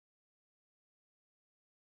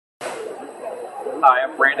Hi,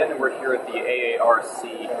 I'm Brandon, and we're here at the AARC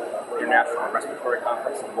International Respiratory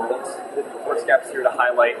Conference in Worlds. Portescap's here to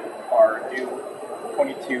highlight our new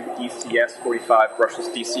 22 ECS 45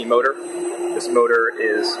 brushless DC motor. This motor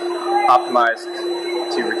is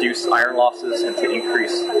optimized to reduce iron losses and to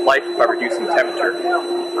increase life by reducing temperature.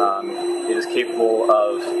 It is capable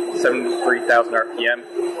of 73,000 RPM,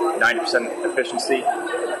 90% efficiency,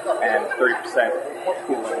 and 30%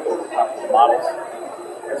 cooling over top of the models.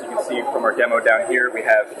 As you can see from our demo down here, we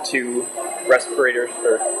have two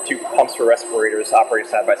pumps for respirators operating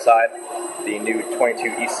side by side. The new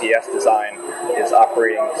 22 ECS design is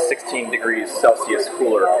operating 16 degrees Celsius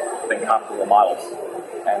cooler than comparable models.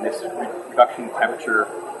 And this reduction in temperature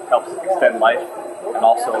helps extend life and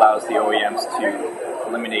also allows the OEMs to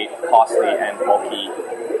eliminate costly and bulky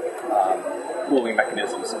cooling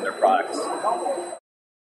mechanisms in their products.